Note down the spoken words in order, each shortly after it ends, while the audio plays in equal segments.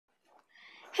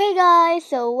Hey guys,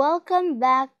 so welcome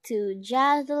back to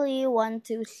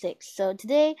Jazzy126. So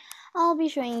today I'll be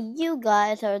showing you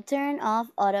guys how to turn off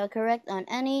autocorrect on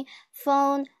any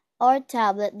phone or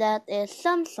tablet that is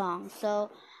Samsung.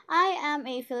 So I am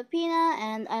a Filipina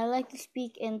and I like to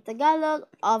speak in Tagalog,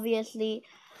 obviously.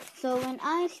 So when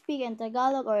I speak in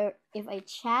Tagalog or if I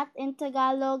chat in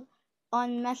Tagalog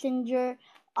on Messenger,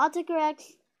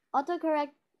 autocorrect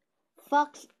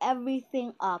fucks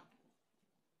everything up.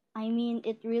 I mean,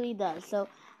 it really does. So,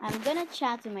 I'm gonna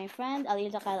chat to my friend,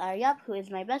 Aliza Kyle Aryap, who is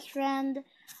my best friend.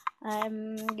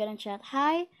 I'm gonna chat,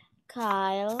 Hi,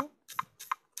 Kyle.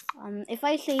 If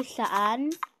I say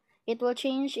saan, it will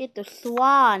change it to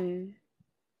swan.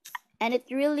 And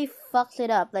it really fucks it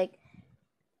up. Like,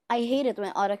 I hate it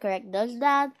when autocorrect does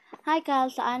that. Hi, Kyle,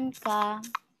 saan ka?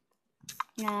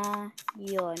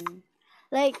 Yun.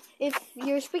 Like, if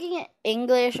you're speaking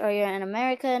English or you're an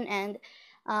American and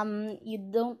you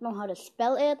don't know how to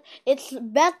spell it, it's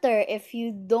better if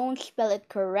you don't spell it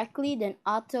correctly than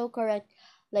autocorrect,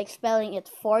 like spelling it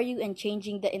for you and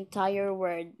changing the entire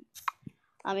word.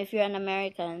 If you're an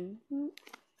American,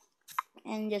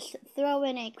 and just throw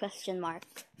in a question mark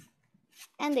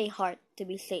and a heart to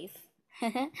be safe.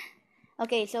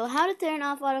 Okay, so how to turn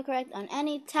off autocorrect on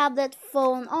any tablet,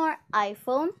 phone, or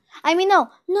iPhone?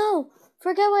 No,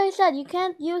 forget what I said. You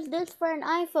can't use this for an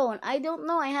iPhone. I don't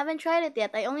know. I haven't tried it yet.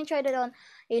 I only tried it on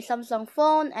a Samsung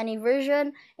phone, any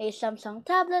version, a Samsung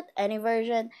tablet, any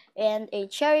version, and a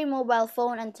Cherry mobile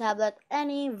phone and tablet,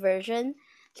 any version.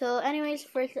 So, anyways,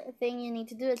 first thing you need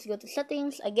to do is go to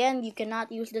settings. Again, you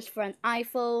cannot use this for an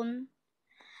iPhone.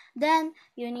 Then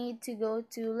you need to go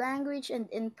to language and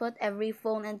input. Every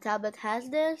phone and tablet has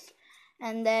this.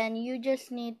 And then you just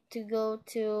need to go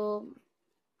to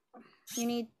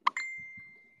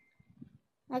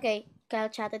okay, Kyle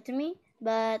chatted to me,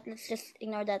 but let's just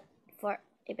ignore that for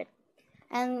a bit.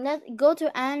 And let's go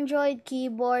to Android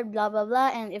keyboard, blah blah blah.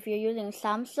 And if you're using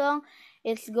Samsung,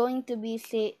 it's gonna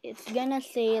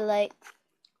say like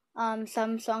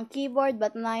Samsung keyboard,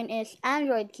 but mine is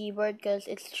Android keyboard because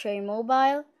it's Cherry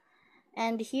Mobile.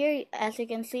 And here, as you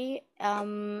can see,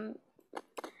 there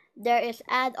is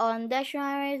add-on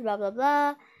dictionaries, blah blah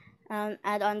blah,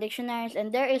 add-on dictionaries,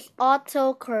 and there is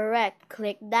autocorrect.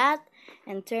 Click that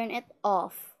and turn it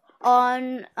off.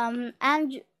 On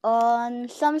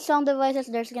Samsung devices,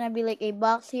 there's gonna be like a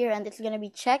box here, and it's gonna be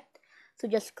checked. So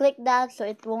just click that, so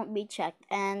it won't be checked.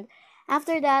 And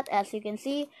after that, as you can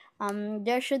see,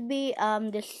 there should be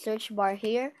this search bar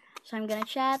here. So I'm gonna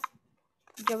chat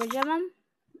Jabba Jamam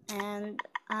and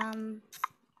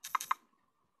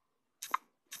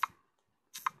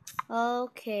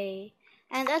okay,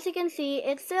 and as you can see,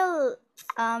 it's still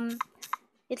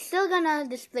gonna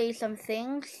display some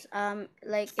things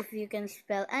like if you can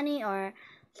spell any or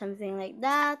something like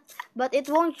that, but it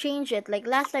won't change it. Like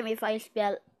last time, if I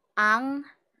spell ang,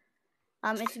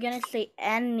 it's gonna say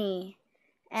any,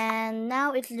 and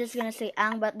now it's just gonna say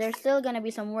ang, but there's still gonna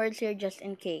be some words here just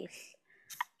in case.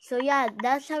 So yeah,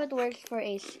 that's how it works for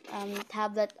a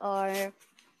tablet or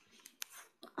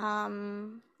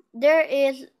there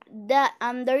is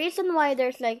the reason why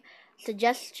there's like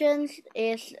suggestions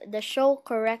is the show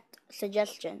correct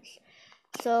suggestions.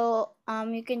 So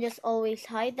you can just always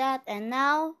hide that, and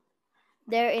now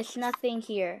there is nothing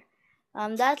here.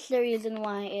 That's the reason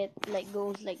why it like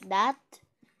goes like that.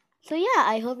 So yeah,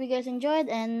 I hope you guys enjoyed,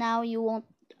 and now you won't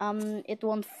it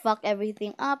won't fuck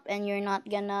everything up, and you're not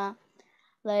gonna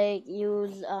like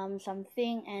use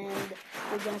something and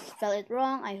you're gonna spell it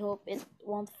wrong. I hope it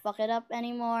won't fuck it up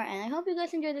anymore, and I hope you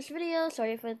guys enjoyed this video.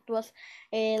 Sorry if it was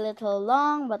a little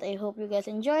long, but I hope you guys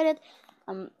enjoyed it.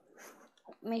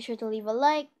 Make sure to leave a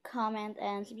like, comment,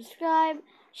 and subscribe.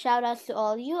 Shout outs to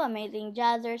all you amazing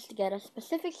jazzers. To get a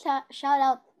specific shout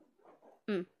out,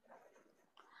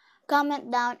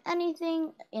 comment down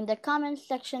anything in the comment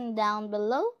section down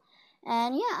below.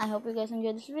 And yeah, I hope you guys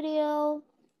enjoyed this video.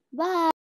 Bye.